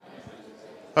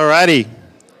Alrighty.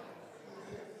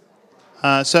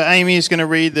 So Amy is going to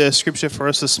read the scripture for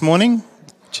us this morning,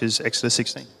 which is Exodus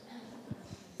 16.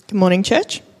 Good morning,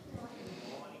 church.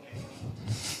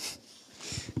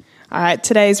 All right,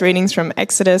 today's readings from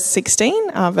Exodus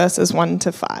 16, verses 1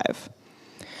 to 5.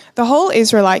 The whole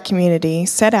Israelite community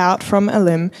set out from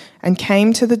Elim and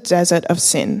came to the desert of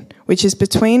Sin, which is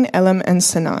between Elim and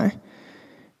Sinai,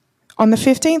 on the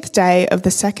 15th day of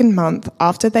the second month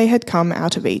after they had come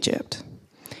out of Egypt.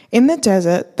 In the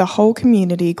desert, the whole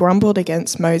community grumbled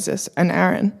against Moses and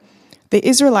Aaron. The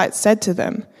Israelites said to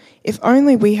them, "If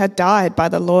only we had died by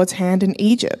the Lord's hand in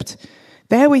Egypt.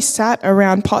 There we sat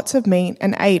around pots of meat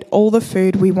and ate all the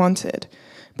food we wanted.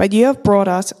 But you have brought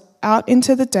us out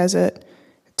into the desert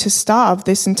to starve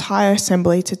this entire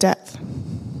assembly to death."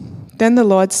 Then the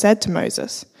Lord said to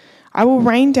Moses, "I will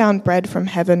rain down bread from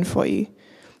heaven for you.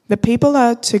 The people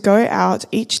are to go out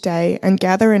each day and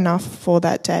gather enough for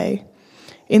that day.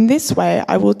 In this way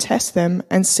I will test them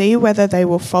and see whether they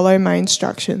will follow my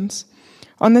instructions.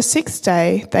 On the sixth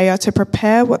day they are to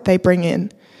prepare what they bring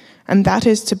in, and that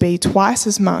is to be twice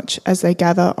as much as they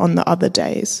gather on the other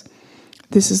days."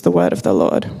 This is the word of the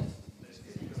Lord.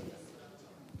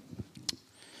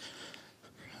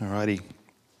 Alrighty.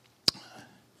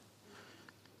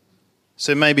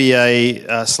 So maybe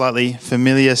a slightly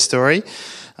familiar story.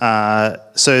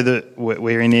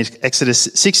 We're in Exodus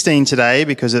 16 today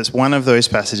because it's one of those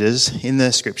passages in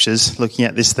the scriptures looking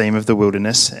at this theme of the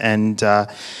wilderness. And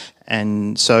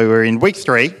so we're in week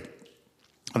 3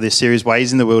 of this series,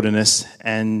 Ways in the Wilderness.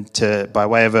 And by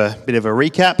way of a bit of a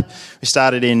recap, we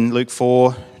started in Luke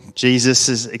 4,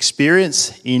 Jesus'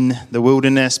 experience in the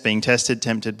wilderness, being tested,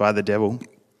 tempted by the devil.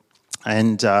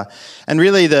 And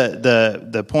really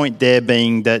the point there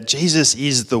being that Jesus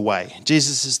is the way.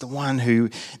 Jesus is the one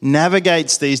who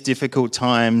navigates these difficult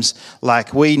times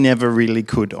like we never really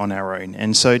could on our own.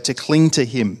 And so to cling to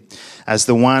him as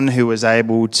the one who was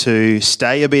able to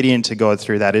stay obedient to God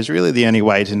through that is really the only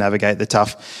way to navigate the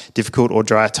tough, difficult or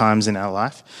dry times in our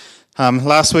life.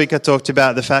 Last week I talked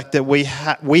about the fact that we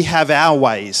have our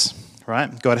ways.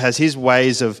 Right? God has his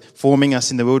ways of forming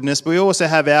us in the wilderness, but we also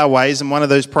have our ways, and one of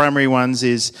those primary ones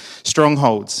is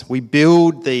strongholds. We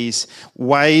build these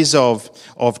ways of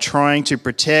trying to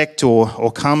protect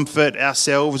or comfort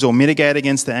ourselves or mitigate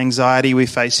against the anxiety we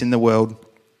face in the world,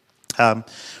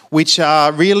 which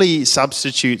are really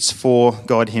substitutes for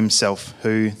God himself,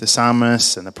 who the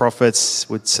psalmists and the prophets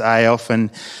would say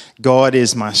often, God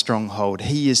is my stronghold.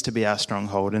 He is to be our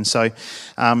stronghold. And so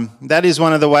that is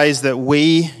one of the ways that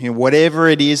we, whatever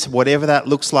it is, whatever that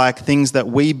looks like, things that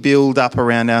we build up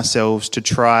around ourselves to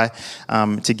try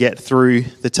to get through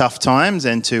the tough times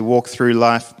and to walk through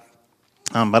life.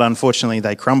 But unfortunately,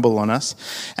 they crumble on us.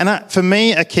 And for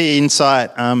me, a key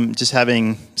insight, just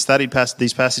having studied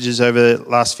these passages over the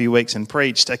last few weeks and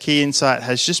preached, a key insight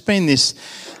has just been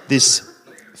this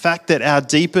fact that our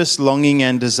deepest longing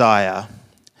and desire,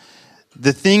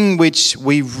 the thing which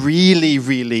we really,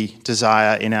 really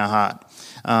desire in our heart,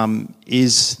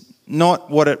 is not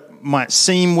what it might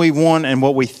seem we want and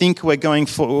what we think we're going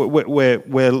for,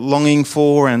 we're longing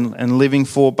for and living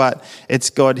for, but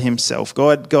it's God himself.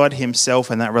 God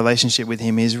himself and that relationship with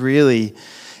him is really,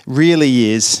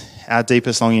 really is our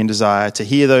deepest longing and desire to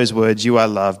hear those words, "You are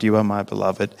loved, you are my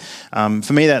beloved."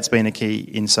 For me, that's been a key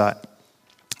insight.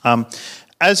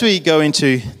 As we go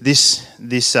into this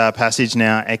passage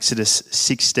now, Exodus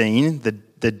 16,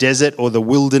 the desert or the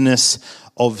wilderness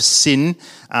of sin,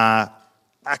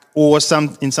 or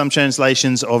in some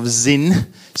translations of Zin.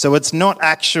 So it's not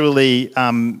actually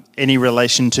any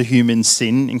relation to human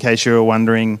sin, in case you were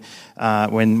wondering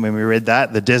when we read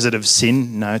that, the desert of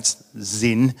sin. No, it's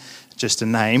Zin, just a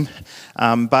name.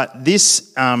 But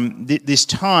this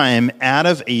time out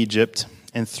of Egypt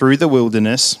and through the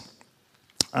wilderness,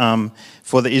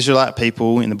 for the Israelite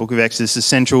people in the book of Exodus, a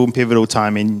central and pivotal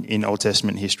time in Old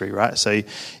Testament history, right? So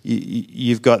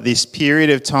you've got this period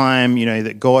of time,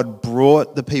 that God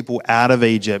brought the people out of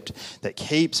Egypt that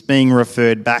keeps being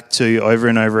referred back to over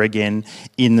and over again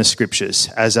in the scriptures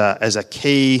as a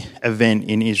key event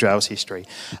in Israel's history.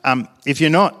 If you're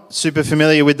not super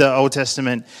familiar with the Old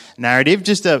Testament narrative,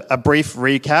 just a brief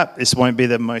recap. This won't be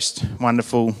the most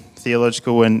wonderful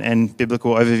theological and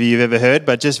biblical overview you've ever heard,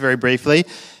 but just very briefly,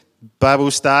 Bible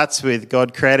starts with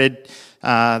God created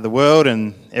the world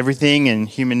and everything, and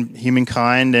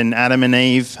humankind, and Adam and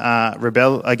Eve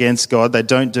rebel against God. They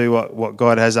don't do what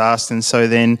God has asked, and so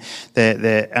then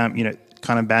they're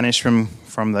kind of banished from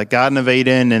the Garden of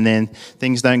Eden, and then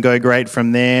things don't go great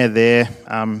from there.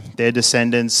 Their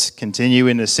descendants continue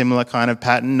in a similar kind of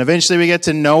pattern. Eventually we get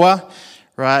to Noah,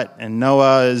 right? And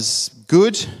Noah is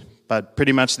good, but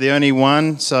pretty much the only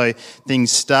one. So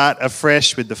things start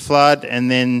afresh with the flood,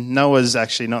 and then Noah's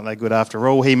actually not that good after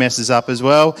all. He messes up as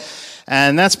well.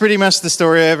 And that's pretty much the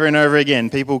story over and over again.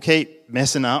 People keep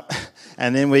messing up,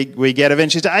 and then we get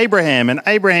eventually to Abraham, and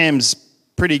Abraham's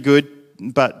pretty good,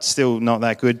 but still not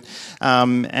that good.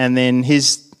 And then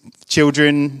his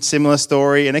children, similar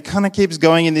story, and it kind of keeps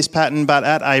going in this pattern. But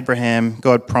at Abraham,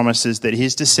 God promises that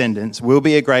his descendants will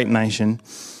be a great nation,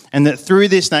 and that through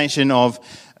this nation of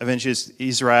eventually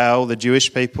Israel, the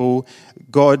Jewish people,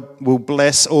 God will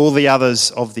bless all the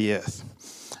others of the earth.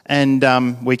 And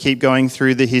we keep going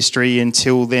through the history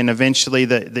until then eventually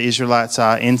the Israelites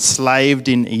are enslaved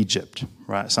in Egypt,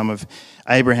 right? Some of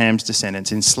Abraham's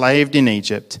descendants enslaved in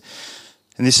Egypt.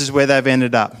 And this is where they've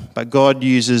ended up. But God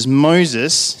uses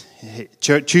Moses,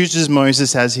 chooses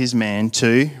Moses as his man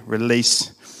to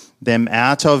release them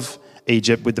out of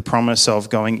Egypt with the promise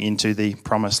of going into the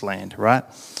promised land, right?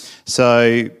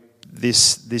 So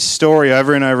this story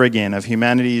over and over again of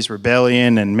humanity's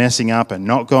rebellion and messing up and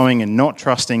not going and not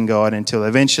trusting God until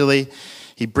eventually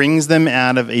he brings them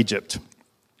out of Egypt.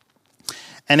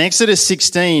 And Exodus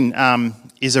 16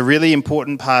 is a really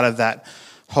important part of that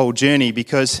whole journey,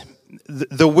 because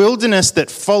the wilderness that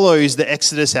follows the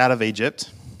Exodus out of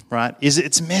Egypt, right,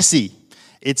 it's messy.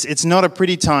 It's not a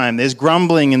pretty time. There's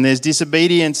grumbling and there's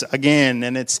disobedience again,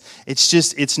 and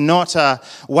it's not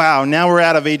wow, now we're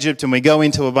out of Egypt and we go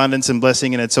into abundance and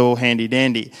blessing and it's all handy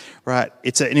dandy, right?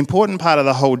 It's an important part of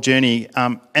the whole journey,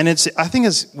 and I think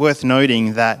it's worth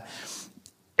noting that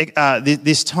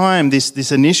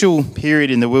this initial period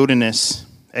in the wilderness,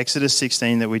 Exodus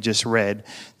 16 that we just read,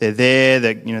 they're there,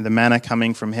 the manna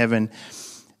coming from heaven.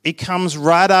 It comes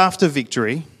right after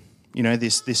victory.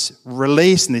 This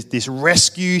release and this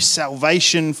rescue,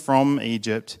 salvation from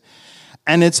Egypt.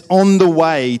 And it's on the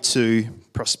way to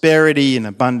prosperity and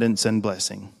abundance and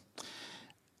blessing.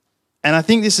 And I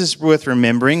think this is worth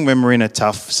remembering when we're in a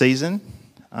tough season.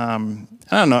 I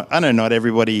know not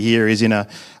everybody here is in a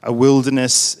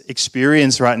wilderness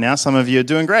experience right now. Some of you are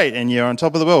doing great and you're on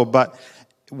top of the world. But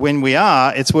when we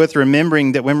are, it's worth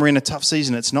remembering that when we're in a tough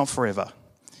season, it's not forever.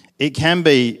 It can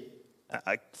be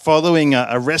following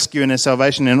a rescue and a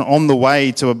salvation and on the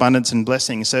way to abundance and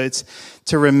blessing. So it's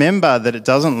to remember that it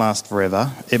doesn't last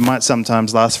forever. It might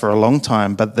sometimes last for a long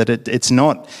time, but that it's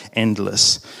not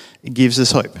endless. It gives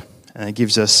us hope, and it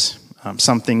gives us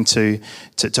something to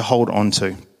hold on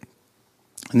to.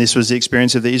 And this was the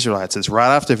experience of the Israelites. It's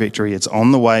right after victory. It's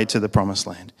on the way to the promised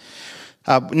land.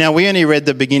 Now, we only read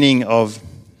the beginning of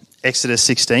Exodus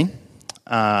 16.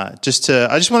 I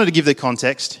just wanted to give the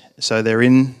context. So they're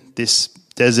in this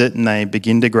desert and they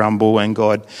begin to grumble, and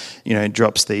God,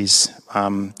 drops these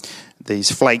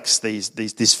flakes,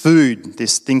 this food,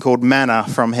 this thing called manna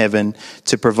from heaven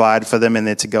to provide for them, and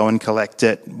they're to go and collect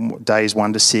it days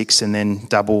 1 to 6, and then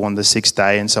double on the 6th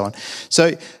day, and so on.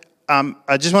 So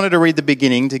I just wanted to read the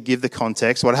beginning to give the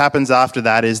context. What happens after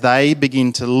that is they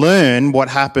begin to learn what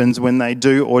happens when they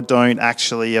do or don't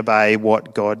actually obey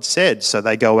what God said. So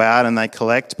they go out and they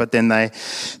collect, but then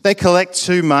they collect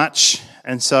too much.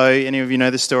 And so any of you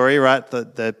know the story, right?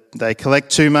 They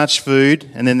collect too much food,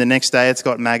 and then the next day it's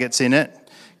got maggots in it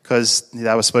because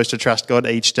they were supposed to trust God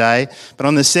each day. But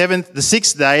on the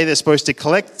 6th day, they're supposed to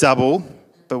collect double.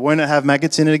 But won't it have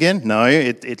maggots in it again? No,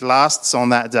 it lasts on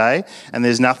that day, and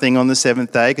there's nothing on the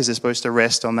 7th day because they're supposed to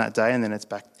rest on that day, and then it's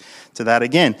back to that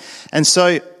again. And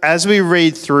so as we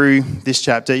read through this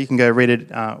chapter, you can go read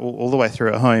it all the way through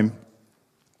at home,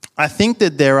 I think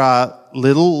that there are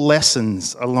little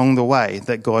lessons along the way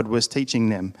that God was teaching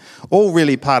them, all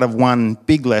really part of one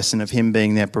big lesson of him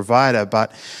being their provider.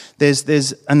 But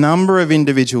there's a number of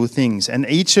individual things, and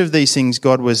each of these things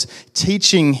God was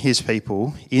teaching his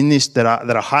people in this that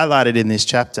are highlighted in this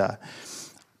chapter.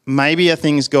 Maybe are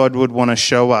things God would want to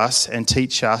show us and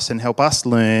teach us and help us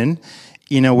learn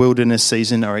in a wilderness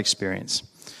season or experience.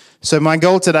 So my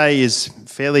goal today is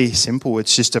fairly simple.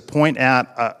 It's just to point out,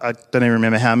 I don't even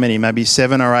remember how many, maybe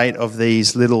 7 or 8 of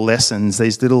these little lessons,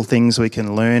 these little things we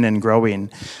can learn and grow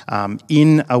in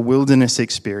a wilderness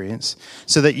experience,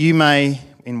 so that you may,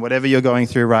 in whatever you're going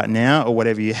through right now or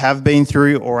whatever you have been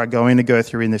through or are going to go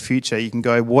through in the future, you can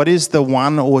go, what is the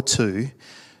one or two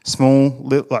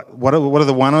what are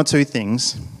the 1 or 2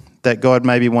 things that God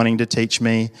may be wanting to teach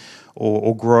me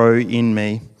or grow in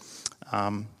me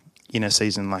in a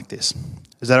season like this?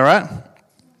 Is that all right?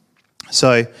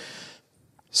 So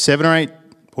 7 or 8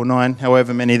 or 9,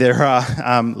 however many there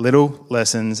are, little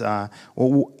lessons. And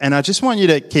I just want you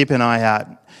to keep an eye out,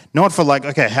 not for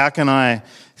okay, how can I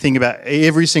think about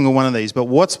every single one of these, but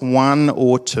what's 1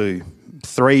 or 2,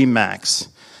 3 max,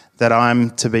 that I'm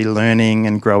to be learning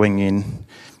and growing in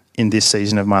in this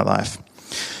season of my life.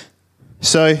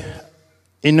 So,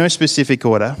 in no specific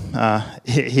order,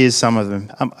 here's some of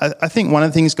them. I think one of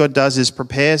the things God does is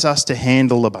prepares us to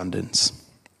handle abundance.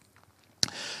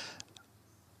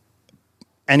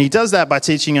 And he does that by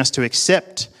teaching us to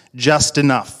accept just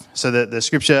enough. So that the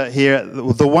scripture here,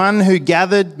 the one who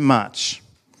gathered much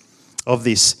of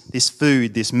this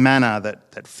food, this manna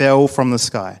that fell from the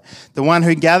sky. The one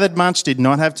who gathered much did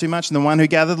not have too much, and the one who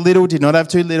gathered little did not have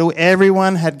too little.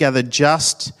 Everyone had gathered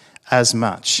just as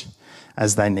much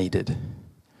as they needed.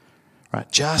 Right,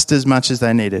 just as much as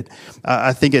they needed.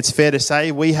 I think it's fair to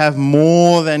say we have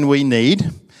more than we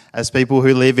need as people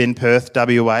who live in Perth,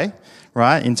 WA,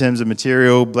 right, in terms of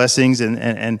material blessings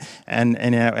and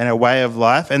our way of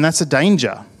life, and that's a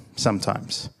danger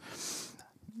sometimes.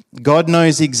 God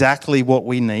knows exactly what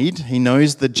we need. He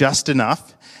knows the just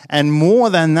enough, and more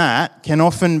than that can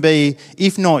often be,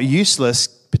 if not useless,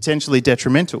 potentially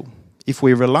detrimental if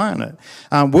we rely on it.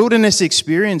 Wilderness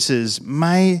experiences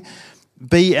may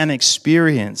be an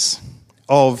experience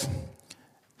of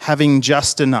having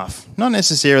just enough, not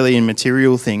necessarily in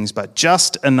material things, but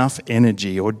just enough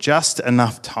energy or just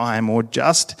enough time or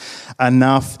just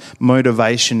enough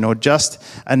motivation or just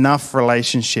enough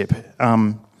relationship.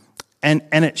 And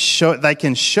they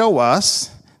can show us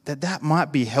that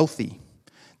might be healthy.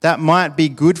 That might be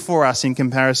good for us in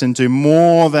comparison to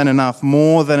more than enough,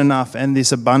 and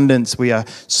this abundance we are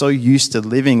so used to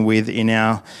living with in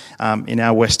our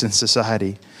Western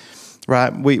society.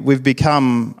 Right? We've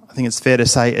become, I think it's fair to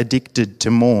say, addicted to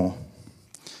more.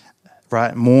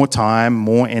 Right? More time,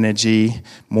 more energy,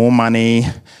 more money,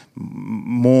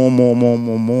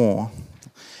 more.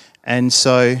 And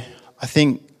so I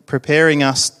think preparing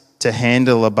us to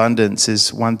handle abundance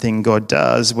is one thing God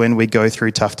does when we go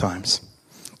through tough times.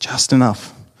 Just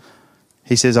enough.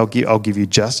 He says, I'll give you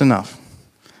just enough,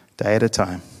 day at a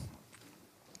time.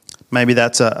 Maybe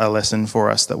that's a lesson for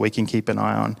us that we can keep an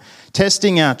eye on.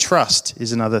 Testing our trust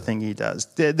is another thing he does.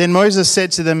 Then Moses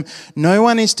said to them, no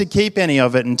one is to keep any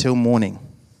of it until morning.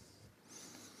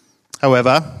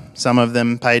 However, some of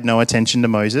them paid no attention to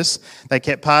Moses. They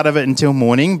kept part of it until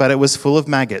morning, but it was full of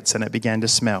maggots and it began to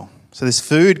smell. So this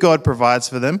food God provides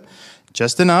for them,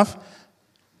 just enough.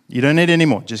 You don't need any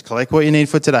more. Just collect what you need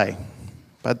for today.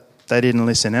 But they didn't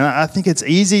listen. And I think it's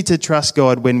easy to trust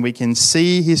God when we can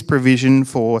see his provision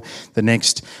for the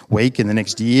next week and the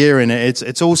next year, and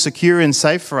it's all secure and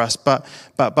safe for us. But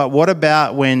what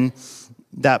about when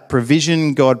that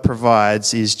provision God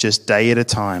provides is just day at a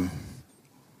time,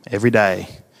 every day?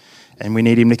 And we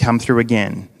need him to come through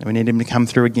again. And we need him to come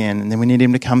through again. And then we need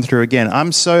him to come through again.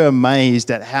 I'm so amazed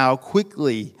at how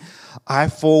quickly I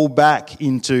fall back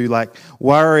into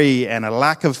worry and a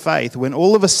lack of faith when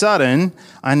all of a sudden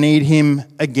I need him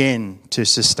again to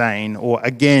sustain or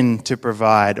again to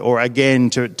provide or again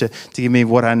to give me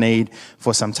what I need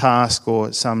for some task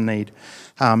or some need.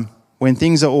 When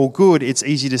things are all good, it's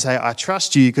easy to say, I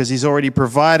trust you because he's already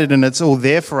provided and it's all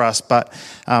there for us. But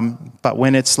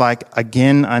when it's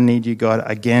again, I need you, God,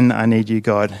 again, I need you,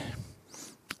 God,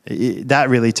 that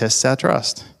really tests our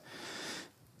trust.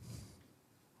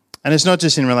 And it's not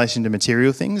just in relation to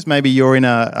material things. Maybe you're in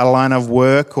a line of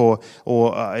work or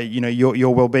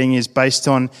your well-being is based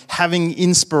on having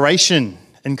inspiration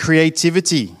and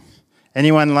creativity.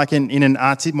 Anyone in an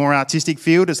more artistic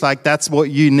field, it's that's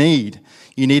what you need.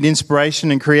 You need inspiration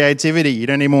and creativity. You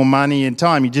don't need more money and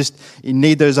time. You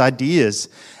need those ideas.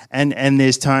 And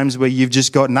there's times where you've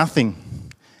just got nothing.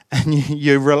 And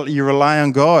you rely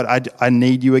on God. I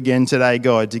need you again today,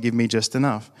 God, to give me just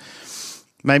enough.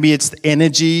 Maybe it's the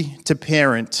energy to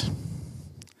parent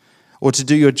or to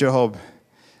do your job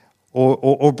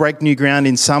or break new ground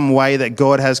in some way that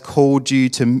God has called you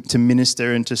to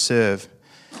minister and to serve.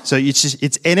 So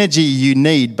it's energy you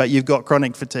need, but you've got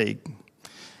chronic fatigue.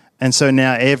 And so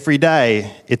now every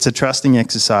day it's a trusting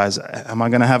exercise. Am I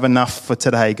going to have enough for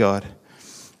today, God?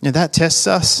 That tests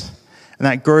us and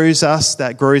that grows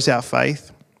our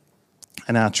faith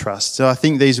and our trust. So I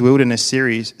think these wilderness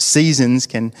seasons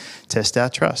can test our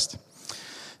trust.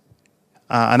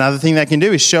 Another thing they can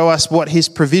do is show us what his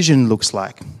provision looks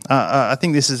like. I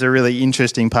think this is a really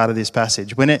interesting part of this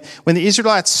passage. When the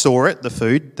Israelites saw it, the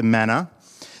food, the manna,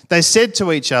 they said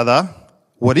to each other,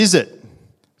 what is it?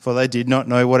 For they did not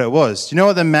know what it was. Do you know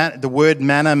what the word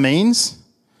manna means?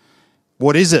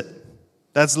 What is it?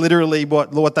 That's literally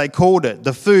what they called it.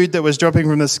 The food that was dropping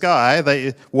from the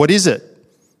sky, what is it?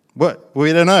 What?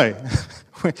 We don't know.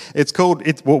 It's called,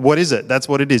 what is it? That's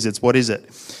what it is. It's what is it?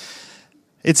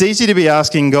 It's easy to be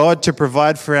asking God to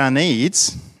provide for our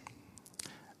needs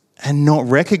and not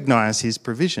recognize his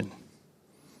provision.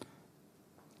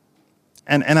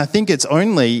 And I think it's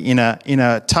only in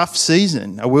a tough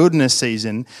season, a wilderness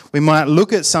season, we might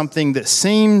look at something that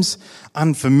seems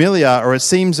unfamiliar or it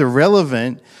seems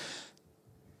irrelevant,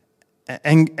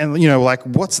 and like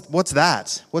what's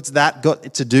that? What's that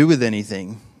got to do with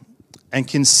anything? And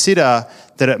consider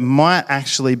that it might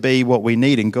actually be what we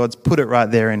need, and God's put it right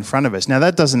there in front of us. Now,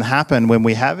 that doesn't happen when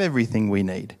we have everything we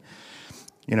need,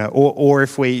 or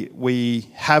if we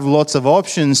have lots of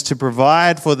options to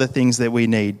provide for the things that we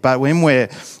need. But when we're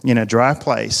in a dry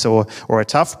place or a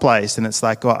tough place, and it's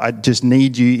like, oh, I just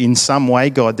need you in some way,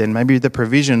 God, then maybe the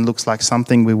provision looks like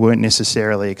something we weren't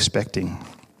necessarily expecting.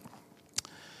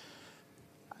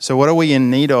 So what are we in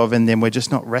need of, and then we're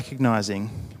just not recognizing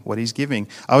what he's giving?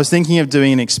 I was thinking of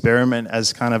doing an experiment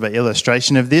as kind of an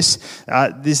illustration of this.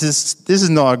 This is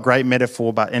not a great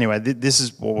metaphor, but anyway, this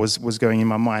is what was going in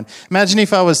my mind. Imagine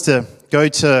if I was to go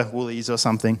to Woolies or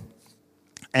something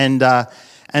and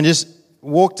just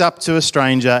walked up to a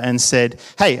stranger and said,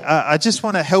 hey, I just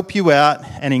want to help you out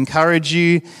and encourage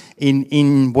you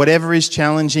in whatever is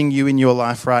challenging you in your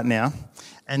life right now.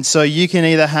 And so you can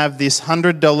either have this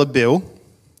 $100 bill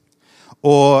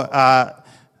or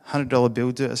 $100 bill,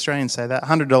 do Australians say that?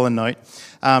 $100 note.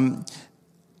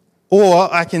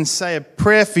 Or I can say a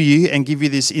prayer for you and give you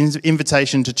this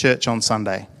invitation to church on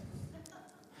Sunday.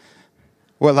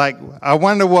 Well, I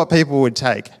wonder what people would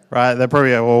take, right? They're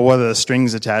probably go, well, what are the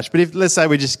strings attached? But let's say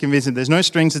we just convince them there's no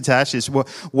strings attached. It's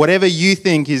whatever you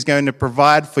think is going to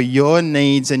provide for your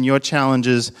needs and your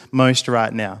challenges most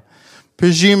right now.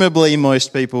 Presumably,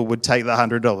 most people would take the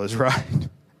 $100, right?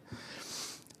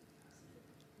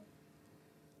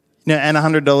 And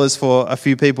 $100 for a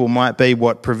few people might be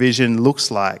what provision looks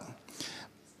like.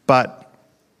 But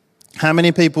how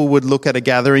many people would look at a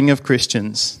gathering of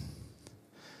Christians,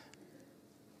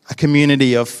 a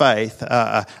community of faith,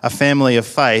 a family of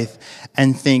faith,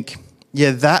 and think,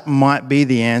 yeah, that might be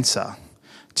the answer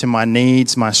to my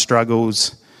needs, my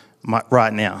struggles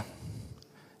right now?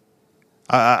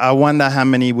 I wonder how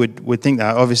many would think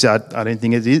that. Obviously, I don't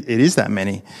think it is that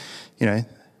many,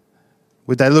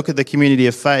 Would they look at the community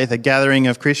of faith, a gathering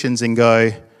of Christians, and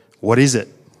go, what is it?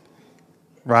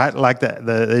 Right? Like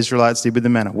the Israelites did with the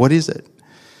manna. What is it?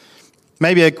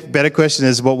 Maybe a better question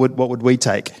is, what would we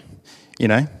take?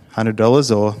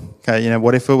 $100 or, okay,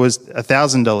 what if it was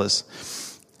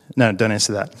 $1,000? No, don't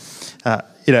answer that.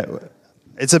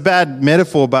 It's a bad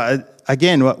metaphor, but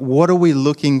again, what are we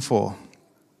looking for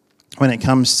when it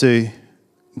comes to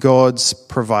God's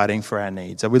providing for our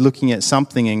needs? Are we looking at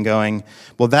something and going,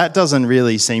 well, that doesn't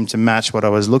really seem to match what I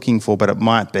was looking for, but it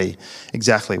might be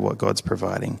exactly what God's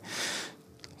providing?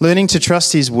 Learning to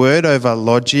trust his word over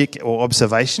logic or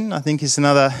observation, I think, is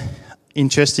another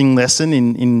interesting lesson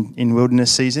in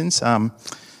wilderness seasons. The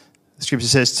scripture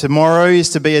says, tomorrow is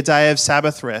to be a day of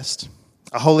Sabbath rest,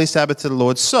 a holy Sabbath to the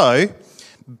Lord. So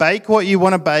bake what you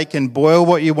want to bake and boil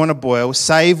what you want to boil.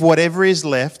 Save whatever is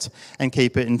left and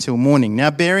keep it until morning. Now,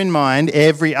 bear in mind,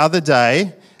 every other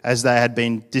day, as they had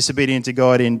been disobedient to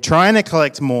God in trying to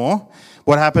collect more,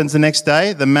 what happens the next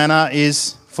day? The manna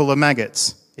is full of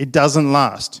maggots. It doesn't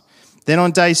last. Then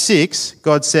on day 6,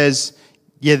 God says,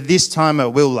 yeah, this time it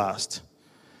will last.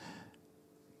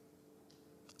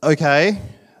 Okay,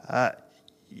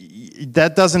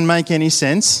 that doesn't make any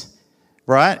sense,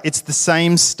 right? It's the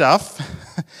same stuff.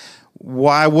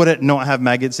 Why would it not have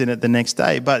maggots in it the next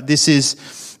day? But this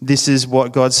is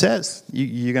what God says.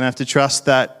 You're going to have to trust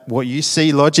that what you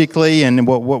see logically and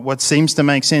what seems to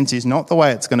make sense is not the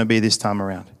way it's going to be this time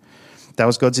around. That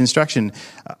was God's instruction.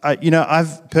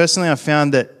 I've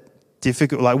found that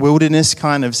difficult, like wilderness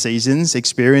kind of seasons,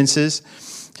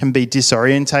 experiences can be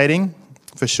disorientating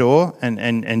for sure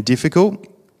and difficult.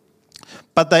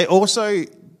 But they also,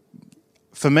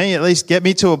 for me at least, get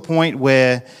me to a point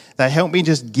where they help me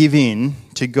just give in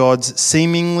to God's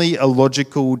seemingly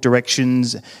illogical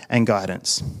directions and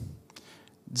guidance.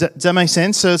 Does that make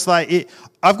sense? So it's like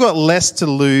I've got less to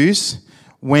lose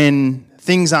when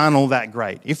things aren't all that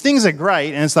great. If things are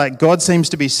great and it's like God seems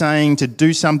to be saying to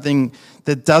do something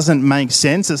that doesn't make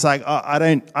sense, it's like, oh, I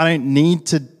don't need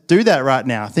to do that right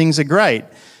now. Things are great.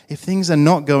 If things are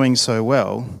not going so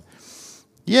well,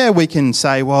 yeah, we can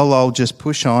say, well, I'll just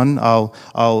push on. I'll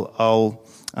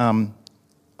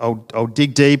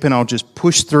dig deep and I'll just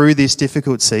push through this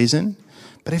difficult season.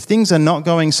 But if things are not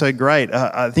going so great,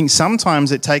 I think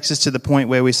sometimes it takes us to the point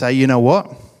where we say, you know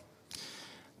what?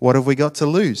 What have we got to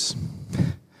lose?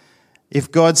 If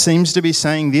God seems to be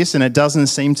saying this and it doesn't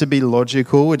seem to be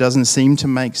logical, it doesn't seem to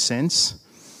make sense,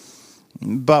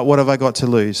 but what have I got to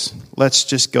lose? Let's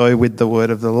just go with the word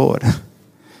of the Lord.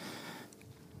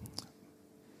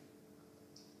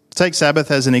 Take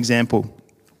Sabbath as an example.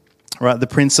 right? The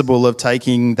principle of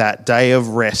taking that day of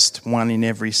rest, 1 in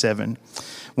every 7.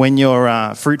 When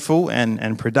you're fruitful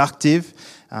and productive,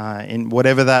 in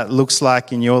whatever that looks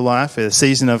like in your life, a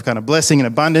season of kind of blessing and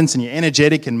abundance, and you're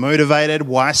energetic and motivated,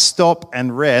 why stop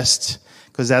and rest?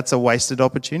 Because that's a wasted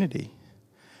opportunity.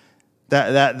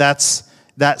 That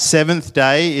seventh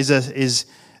day is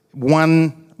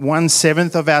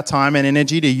 1/7 of our time and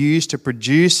energy to use to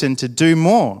produce and to do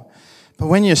more. But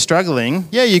when you're struggling,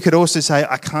 you could also say,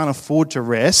 I can't afford to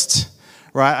rest,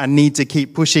 right? I need to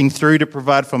keep pushing through to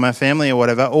provide for my family or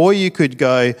whatever. Or you could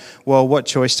go, well, what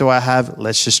choice do I have?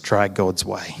 Let's just try God's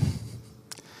way.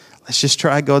 Let's just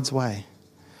try God's way.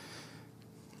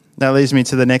 That leads me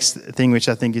to the next thing, which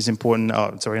I think is important.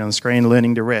 Oh, it's already on the screen,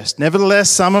 learning to rest. Nevertheless,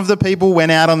 some of the people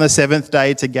went out on the 7th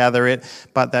day to gather it,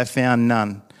 but they found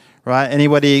none, right?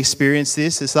 Anybody experience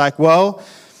this? It's like, well,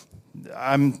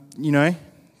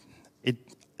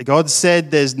 God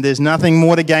said there's nothing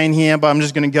more to gain here, but I'm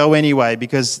just going to go anyway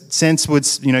because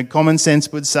common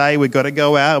sense would say we've got to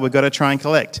go out, we've got to try and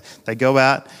collect. They go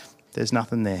out, there's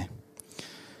nothing there.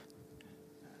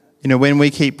 When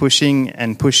we keep pushing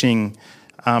and pushing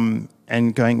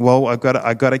and going, well, I've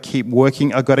got to keep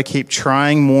working, I've got to keep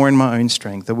trying more in my own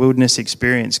strength. The wilderness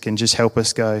experience can just help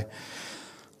us go,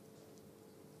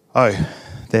 oh,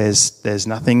 there's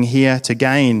nothing here to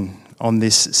gain on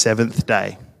this 7th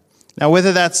day. Now,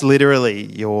 whether that's literally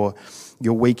your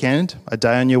weekend, a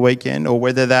day on your weekend, or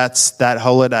whether that's that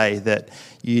holiday that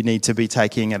you need to be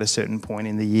taking at a certain point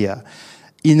in the year,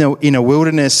 in a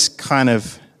wilderness kind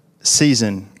of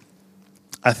season,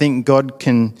 I think God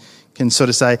can sort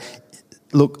of say,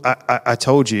 look, I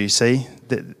told you, see,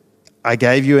 that I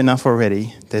gave you enough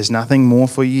already. There's nothing more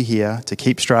for you here to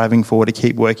keep striving for, to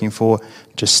keep working for.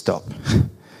 Just stop.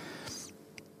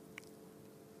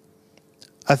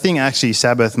 I think actually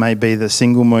Sabbath may be the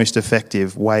single most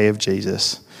effective way of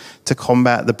Jesus to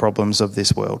combat the problems of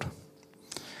this world.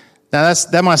 Now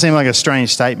that might seem like a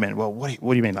strange statement. Well, what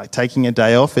do you mean? Like taking a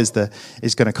day off is going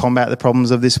to combat the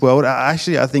problems of this world?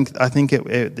 Actually, I think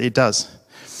it does.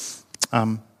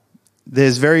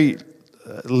 There's very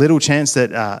little chance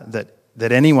that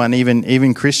anyone,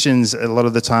 even Christians, a lot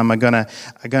of the time are going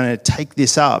to take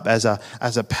this up as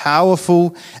a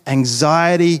powerful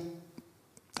anxiety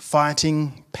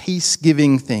fighting,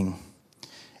 peace-giving thing.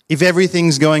 If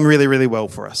everything's going really, really well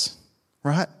for us,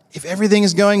 right? If everything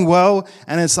is going well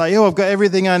and it's like, I've got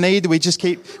everything I need, we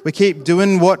keep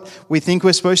doing what we think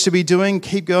we're supposed to be doing,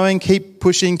 keep going, keep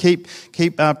pushing, keep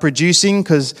producing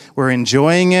because we're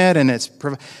enjoying it, and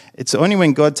it's only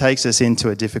when God takes us into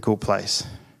a difficult place,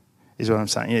 is what I'm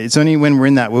saying. It's only when we're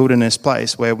in that wilderness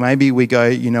place where maybe we go,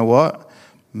 you know what?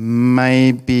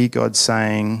 Maybe God's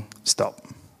saying, stop.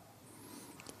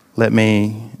 Let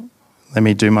me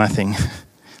do my thing.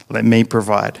 Let me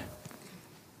provide.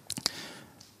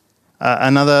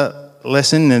 Another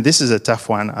lesson, and this is a tough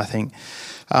one, I think.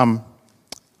 I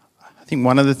think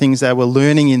one of the things they were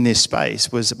learning in this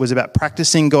space was about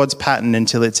practicing God's pattern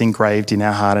until it's engraved in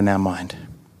our heart and our mind.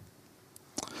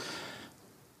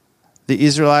 The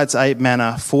Israelites ate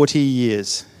manna 40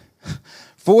 years.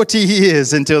 40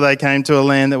 years until they came to a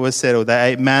land that was settled.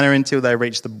 They ate manna until they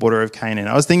reached the border of Canaan.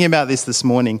 I was thinking about this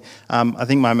morning. I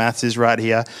think my maths is right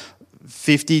here.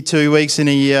 52 weeks in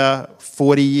a year,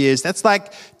 40 years. That's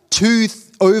like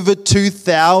over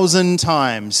 2,000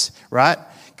 times, right?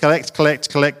 Collect,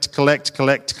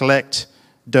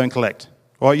 don't collect.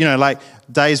 Or, like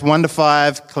days 1 to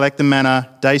 5, collect the manna.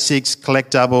 Day 6,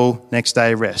 collect double. Next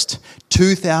day, rest.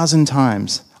 2,000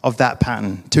 times of that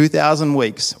pattern. 2,000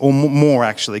 weeks, or more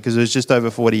actually, because it was just over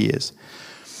 40 years.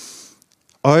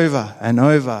 Over and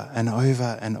over and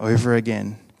over and over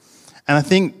again. And I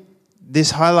think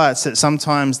this highlights that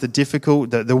sometimes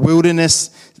the wilderness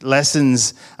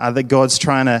lessons that God's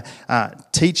trying to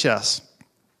teach us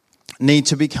need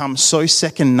to become so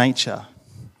second nature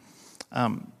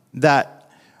that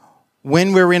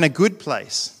when we're in a good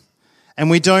place and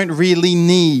we don't really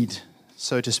need,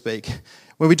 so to speak,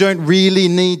 where we don't really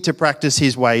need to practice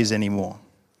his ways anymore.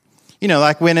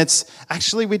 Like when it's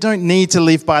actually we don't need to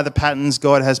live by the patterns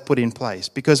God has put in place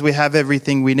because we have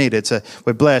everything we need.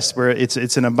 We're blessed.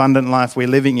 It's an abundant life we're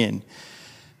living in.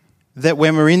 That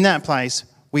when we're in that place,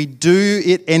 we do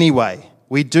it anyway.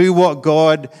 We do what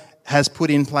God has put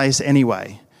in place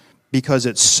anyway because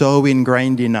it's so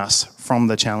ingrained in us from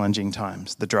the challenging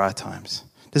times, the dry times.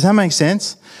 Does that make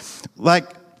sense? Like,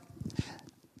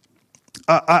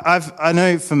 I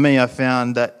know for me, I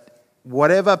found that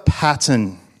whatever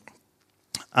pattern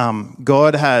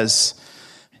God has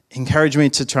encourage me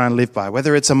to try and live by,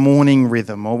 whether it's a morning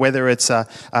rhythm or whether it's a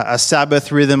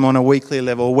Sabbath rhythm on a weekly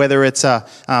level, whether it's a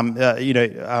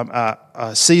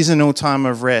seasonal time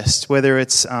of rest, whether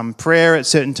it's prayer at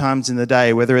certain times in the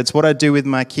day, whether it's what I do with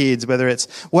my kids, whether it's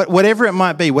whatever it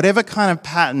might be, whatever kind of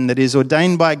pattern that is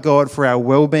ordained by God for our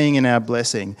well-being and our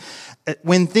blessing.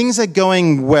 When things are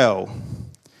going well,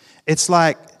 it's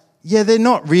like, yeah, they're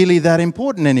not really that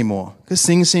important anymore because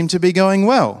things seem to be going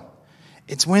well.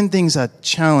 It's when things are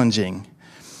challenging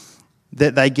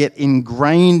that they get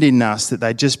ingrained in us, that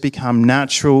they just become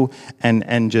natural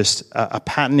and just a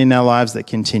pattern in our lives that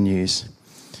continues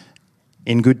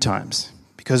in good times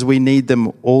because we need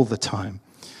them all the time.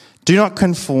 Do not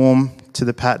conform to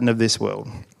the pattern of this world,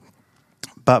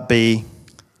 but be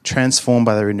transformed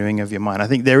by the renewing of your mind. I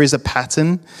think there is a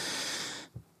pattern,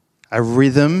 a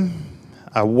rhythm,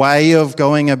 a way of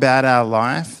going about our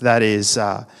life that is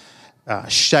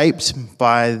shaped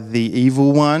by the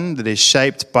evil one, that is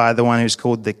shaped by the one who's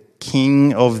called the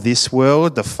king of this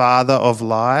world, the father of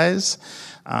lies.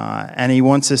 And he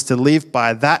wants us to live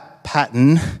by that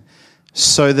pattern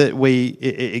so that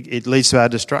it leads to our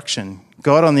destruction.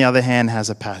 God, on the other hand, has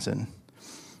a pattern,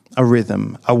 a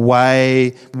rhythm,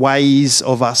 ways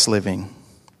of us living.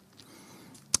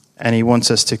 And he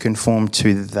wants us to conform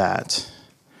to that.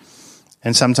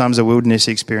 And sometimes a wilderness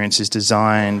experience is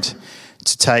designed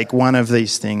to take one of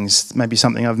these things, maybe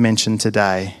something I've mentioned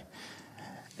today,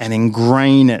 and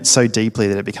ingrain it so deeply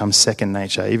that it becomes second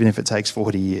nature, even if it takes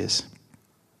 40 years.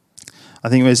 I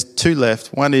think there's two left.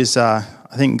 One is I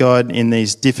think God, in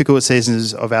these difficult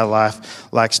seasons of our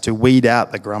life, likes to weed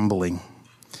out the grumbling.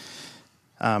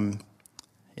 In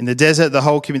the desert, the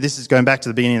whole community, this is going back to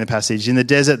the beginning of the passage, in the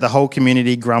desert, the whole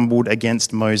community grumbled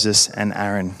against Moses and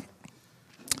Aaron.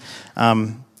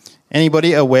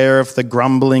 Anybody aware of the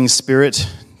grumbling spirit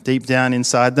deep down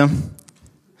inside them?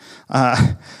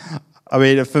 I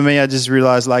mean, for me, I just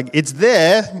realized it's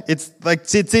there.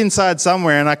 It's inside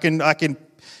somewhere, and I can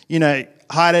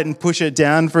hide it and push it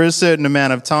down for a certain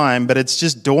amount of time, but it's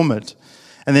just dormant.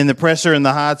 And then the pressure and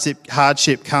the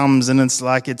hardship comes, and it's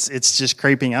like it's just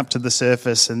creeping up to the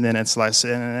surface, and then it's like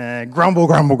grumble,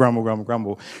 grumble, grumble, grumble,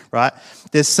 grumble. Right?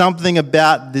 There's something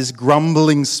about this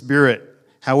grumbling spirit.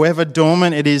 However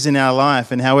dormant it is in our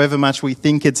life and however much we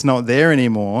think it's not there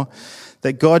anymore,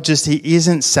 that God he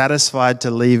isn't satisfied to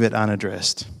leave it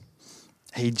unaddressed.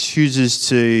 He chooses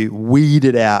to weed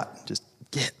it out, just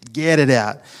get it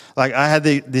out. Like I had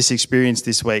this experience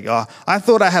this week. I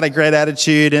thought I had a great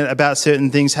attitude about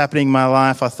certain things happening in my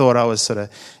life. I thought I was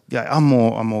I'm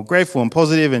more grateful and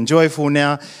positive and joyful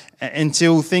now,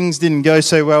 until things didn't go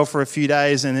so well for a few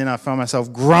days, and then I found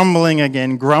myself grumbling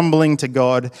to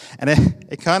God, and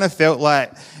it kind of felt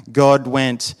like God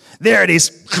went, there it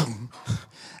is,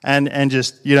 and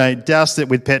just, doused it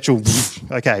with petrol.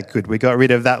 Okay, good, we got rid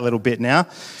of that little bit now,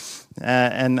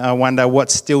 and I wonder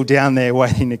what's still down there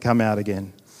waiting to come out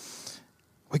again.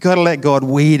 We got to let God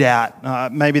weed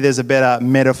out. Maybe there's a better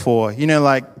metaphor,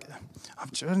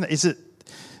 is it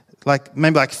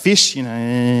maybe like fish,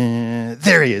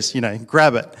 there he is,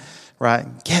 grab it, right?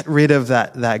 Get rid of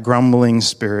that grumbling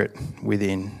spirit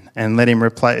within and let him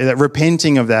replace that,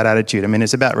 repenting of that attitude. I mean,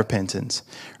 it's about repentance,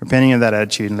 repenting of that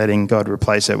attitude and letting God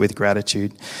replace it with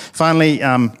gratitude. Finally,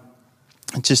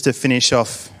 just to finish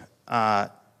off,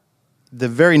 the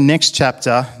very next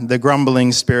chapter, the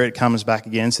grumbling spirit comes back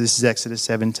again. So this is Exodus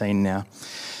 17 now.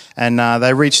 And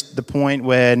they reached the point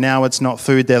where now it's not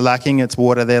food they're lacking, it's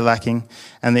water they're lacking.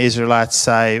 And the Israelites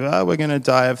say, we're going to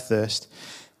die of thirst.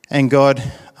 And God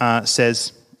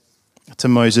says to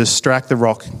Moses, strike the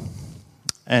rock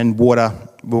and water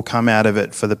will come out of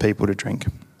it for the people to drink.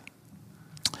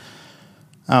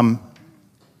 I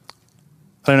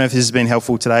don't know if this has been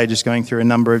helpful today, just going through a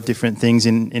number of different things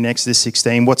in Exodus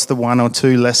 16. What's the one or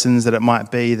two lessons that it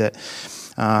might be that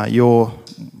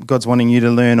God's wanting you to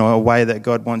learn, or a way that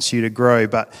God wants you to grow?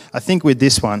 But I think with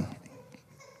this one,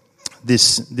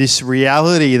 this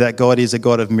reality that God is a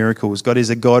God of miracles, God is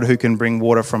a God who can bring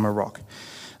water from a rock,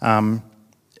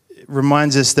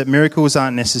 reminds us that miracles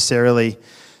aren't necessarily,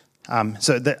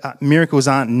 miracles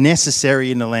aren't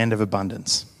necessary in the land of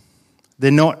abundance. They're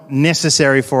not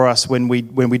necessary for us when we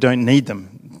don't need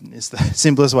them. It's the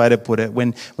simplest way to put it.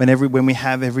 When we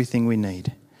have everything we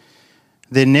need.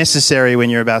 They're necessary when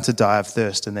you're about to die of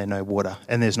thirst and there's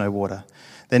no water.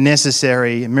 They're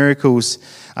necessary. Miracles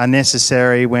are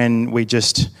necessary when we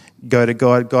just go to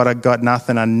God. God, I got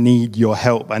nothing. I need your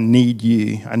help. I need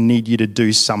you. I need you to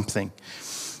do something.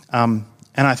 And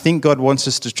I think God wants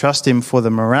us to trust him for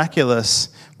the miraculous,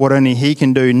 what only he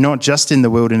can do, not just in the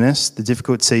wilderness, the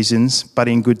difficult seasons, but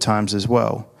in good times as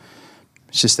well.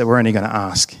 It's just that we're only going to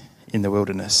ask in the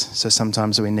wilderness. So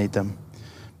sometimes we need them.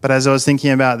 But as I was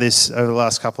thinking about this over the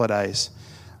last couple of days,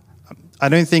 I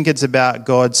don't think it's about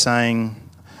God saying,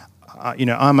 I'm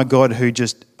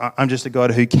just a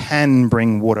God who can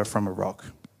bring water from a rock.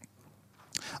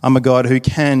 I'm a God who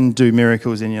can do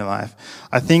miracles in your life.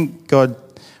 I think God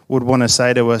would want to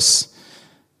say to us,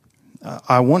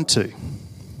 I want to.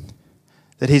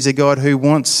 That he's a God who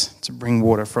wants to bring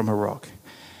water from a rock.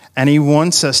 And he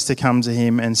wants us to come to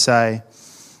him and say,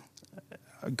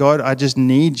 God, I just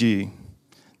need you.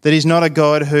 That he's not a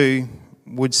God who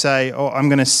would say, I'm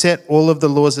going to set all of the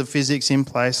laws of physics in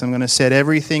place. I'm going to set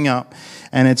everything up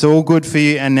and it's all good for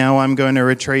you. And now I'm going to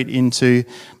retreat into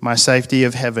my safety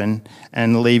of heaven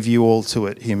and leave you all to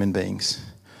it, human beings.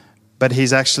 But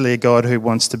he's actually a God who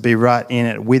wants to be right in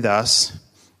it with us,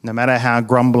 no matter how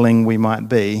grumbling we might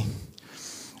be,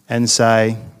 and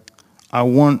say, I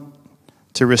want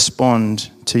to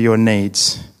respond to your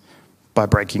needs by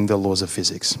breaking the laws of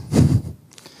physics.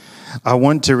 I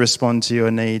want to respond to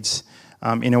your needs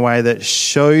in a way that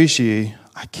shows you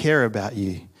I care about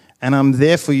you and I'm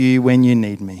there for you when you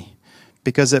need me.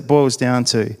 Because it boils down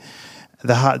to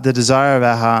the desire of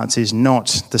our hearts is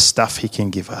not the stuff he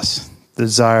can give us. The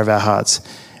desire of our hearts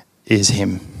is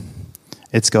him.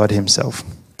 It's God himself.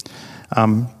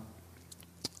 And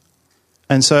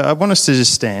so I want us to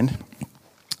just stand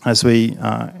as we,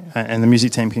 and the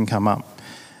music team can come up.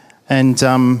 And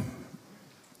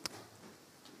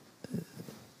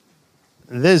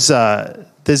there's a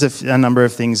number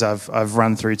of things I've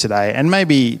run through today, and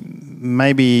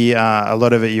maybe a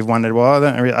lot of it you've wondered, well,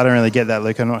 I don't really get that,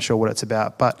 Luke. I'm not sure what it's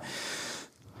about, but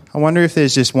I wonder if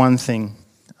there's just one thing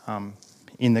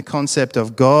in the concept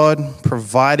of God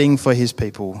providing for his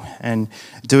people and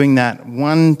doing that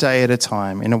one day at a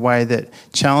time in a way that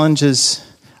challenges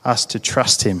us to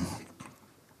trust him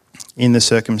in the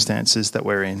circumstances that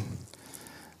we're in,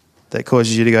 that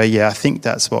causes you to go, yeah, I think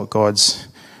that's what God's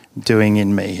doing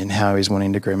in me and how he's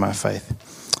wanting to grow my faith.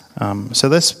 So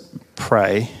let's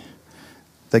pray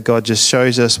that God just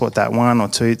shows us what those one or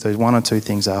two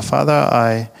things are. Father,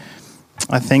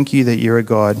 I thank you that you're a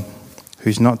God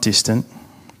who's not distant.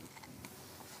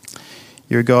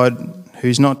 You're a God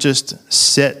who's not just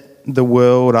set the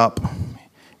world up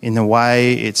in the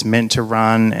way it's meant to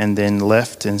run and then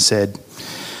left and said,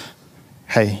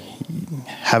 hey,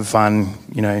 have fun,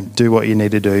 do what you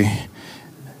need to do,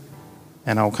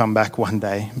 and I'll come back one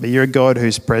day. But you're a God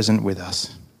who's present with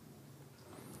us.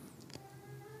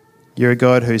 You're a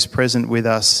God who's present with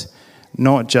us,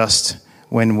 not just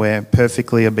when we're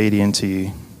perfectly obedient to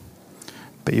you,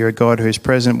 but you're a God who's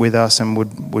present with us and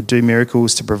would do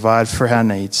miracles to provide for our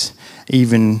needs,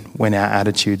 even when our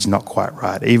attitude's not quite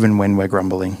right, even when we're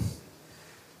grumbling.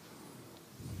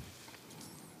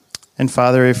 And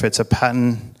Father, if it's a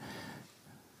pattern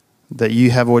that you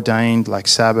have ordained, like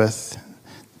Sabbath,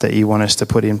 that you want us to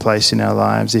put in place in our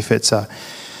lives, if it's a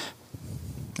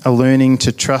learning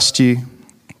to trust you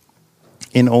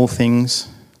in all things,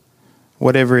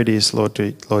 whatever it is, Lord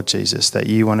Jesus, that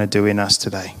you want to do in us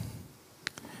today,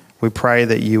 we pray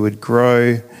that you would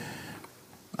grow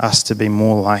us to be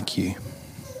more like you.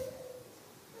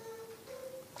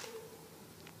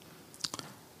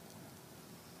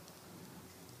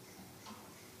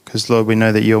 Because, Lord, we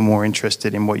know that you're more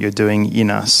interested in what you're doing in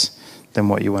us than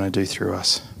what you want to do through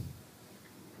us.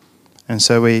 And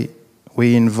so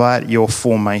we invite your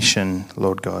formation,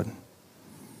 Lord God.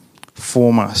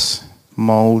 Form us,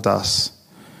 mould us,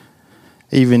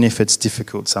 even if it's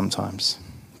difficult sometimes,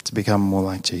 to become more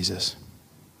like Jesus.